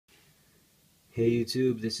Hey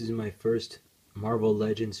YouTube, this is my first Marvel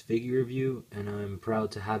Legends figure review, and I'm proud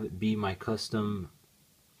to have it be my custom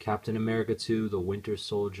Captain America 2, the Winter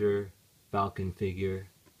Soldier Falcon figure.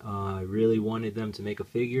 I really wanted them to make a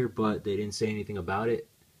figure, but they didn't say anything about it,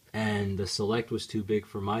 and the select was too big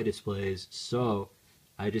for my displays, so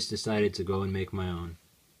I just decided to go and make my own.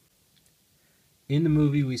 In the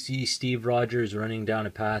movie, we see Steve Rogers running down a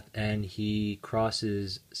path, and he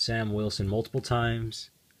crosses Sam Wilson multiple times.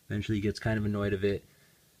 Eventually, he gets kind of annoyed of it.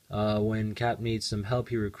 When Cap needs some help,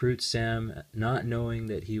 he recruits Sam, not knowing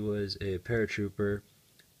that he was a paratrooper,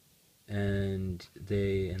 and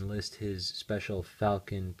they enlist his special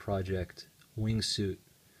Falcon project wingsuit.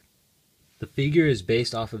 The figure is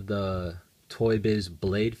based off of the Toy Biz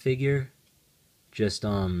Blade figure, just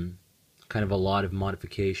kind of a lot of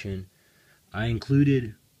modification. I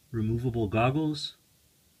included removable goggles,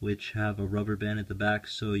 which have a rubber band at the back,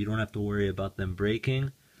 so you don't have to worry about them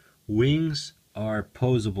breaking. Wings are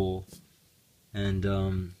posable, and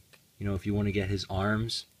if you want to get his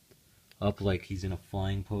arms up like he's in a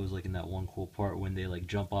flying pose, like in that one cool part when they like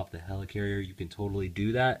jump off the helicarrier, you can totally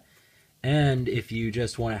do that. And if you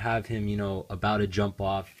just want to have him, about to jump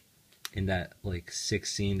off in that like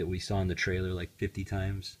sixth scene that we saw in the trailer like 50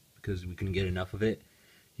 times because we couldn't get enough of it,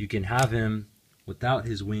 you can have him without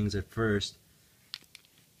his wings at first.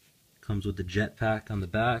 Comes with the jetpack on the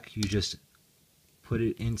back. You just put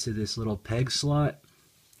it into this little peg slot,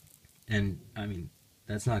 and I mean,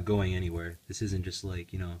 that's not going anywhere. This isn't just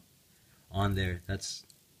like, on there. That's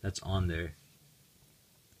on there.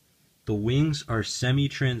 The wings are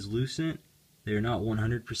semi-translucent. They're not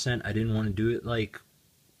 100%. I didn't want to do it like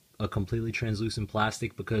a completely translucent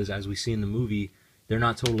plastic because, as we see in the movie, they're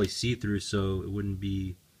not totally see-through, so it wouldn't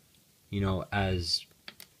be, as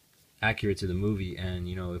accurate to the movie. And,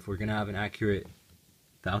 if we're going to have an accurate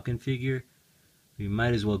Falcon figure, we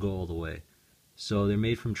might as well go all the way. So they're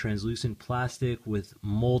made from translucent plastic with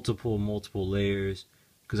multiple layers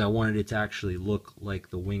because I wanted it to actually look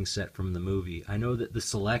like the wing set from the movie. I know that the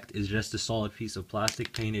Select is just a solid piece of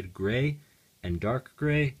plastic painted gray and dark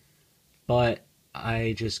gray, but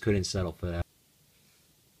I just couldn't settle for that.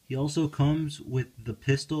 He also comes with the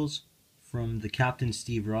pistols from the Captain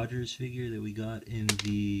Steve Rogers figure that we got in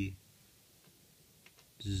the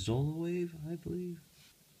Zola Wave, I believe.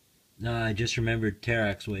 No, I just remembered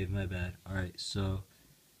Terrax Wave, my bad. Alright, so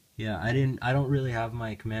yeah, I don't really have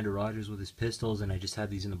my Commander Rogers with his pistols, and I just had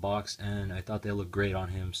these in the box, and I thought they looked great on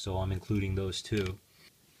him, so I'm including those too.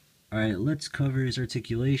 Alright, let's cover his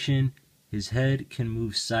articulation. His head can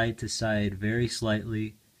move side to side very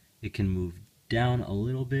slightly. It can move down a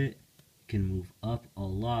little bit. It can move up a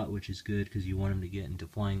lot, which is good because you want him to get into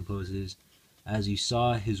flying poses. As you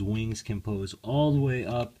saw, his wings can pose all the way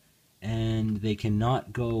up, and they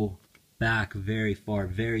cannot go back very far,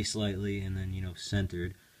 very slightly, and then,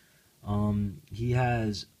 centered. He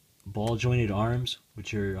has ball jointed arms,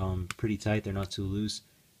 which are pretty tight, they're not too loose.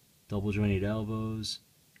 Double jointed elbows.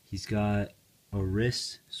 He's got a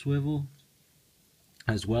wrist swivel,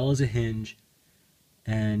 as well as a hinge,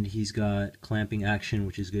 and he's got clamping action,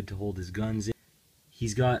 which is good to hold his guns in.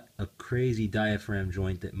 He's got a crazy diaphragm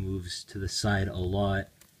joint that moves to the side a lot,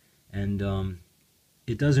 and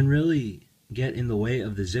it doesn't really get in the way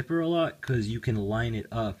of the zipper a lot because you can line it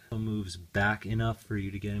up. It moves back enough for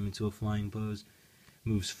you to get him into a flying pose.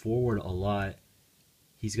 Moves forward a lot.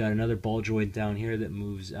 He's got another ball joint down here that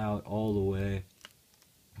moves out all the way.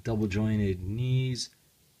 Double jointed knees.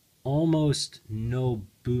 Almost no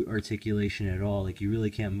boot articulation at all. Like, you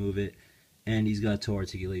really can't move it. And he's got toe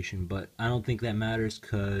articulation, but I don't think that matters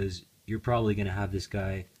because you're probably going to have this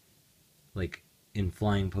guy like in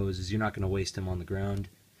flying poses. You're not going to waste him on the ground.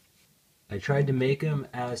 I tried to make him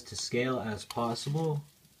as to scale as possible.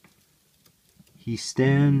 He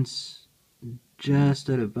stands just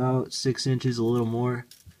at about 6 inches, a little more,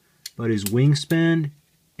 but his wingspan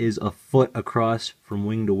is a foot across from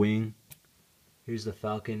wing to wing. Here's the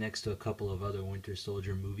Falcon next to a couple of other Winter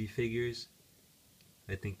Soldier movie figures.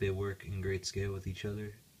 I think they work in great scale with each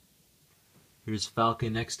other. Here's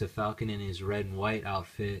Falcon next to Falcon in his red and white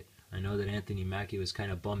outfit. I know that Anthony Mackie was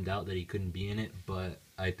kind of bummed out that he couldn't be in it, but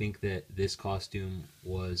I think that this costume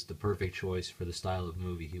was the perfect choice for the style of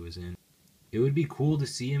movie he was in. It would be cool to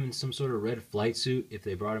see him in some sort of red flight suit if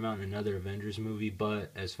they brought him out in another Avengers movie,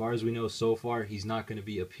 but as far as we know so far, he's not going to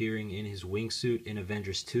be appearing in his wingsuit in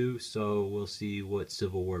Avengers 2, so we'll see what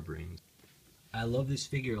Civil War brings. I love this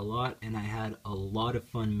figure a lot, and I had a lot of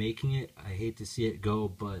fun making it. I hate to see it go,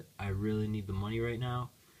 but I really need the money right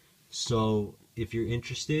now. So if you're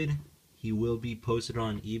interested, he will be posted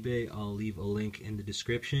on eBay. I'll leave a link in the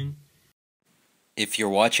description. If you're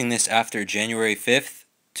watching this after January 5th,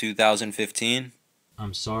 2015.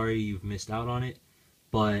 I'm sorry you've missed out on it,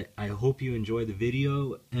 but I hope you enjoyed the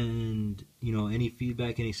video, and any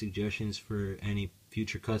feedback, any suggestions for any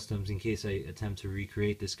future customs in case I attempt to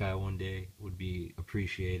recreate this guy one day would be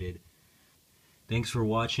appreciated. Thanks for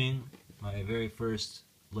watching my very first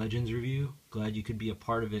Legends review. Glad you could be a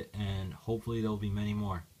part of it, and hopefully there'll be many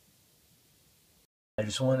more. I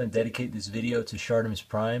just want to dedicate this video to Shartimus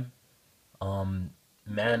Prime.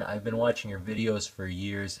 Man, I've been watching your videos for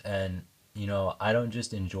years, and I don't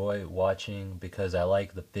just enjoy watching because I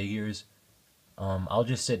like the figures. I'll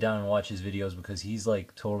just sit down and watch his videos because he's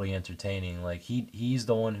like totally entertaining. Like he's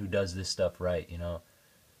the one who does this stuff right.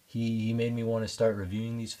 He made me want to start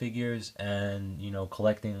reviewing these figures and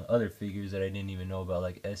collecting other figures that I didn't even know about,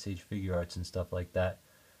 like SH Figure Arts and stuff like that.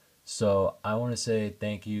 So I want to say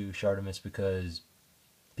thank you, Shartimus, because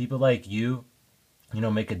people like you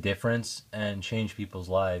make a difference and change people's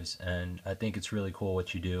lives, and I think it's really cool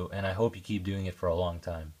what you do, and I hope you keep doing it for a long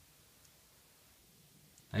time.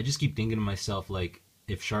 I just keep thinking to myself, like,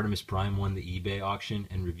 if Shartimus Prime won the eBay auction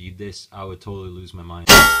and reviewed this, I would totally lose my mind.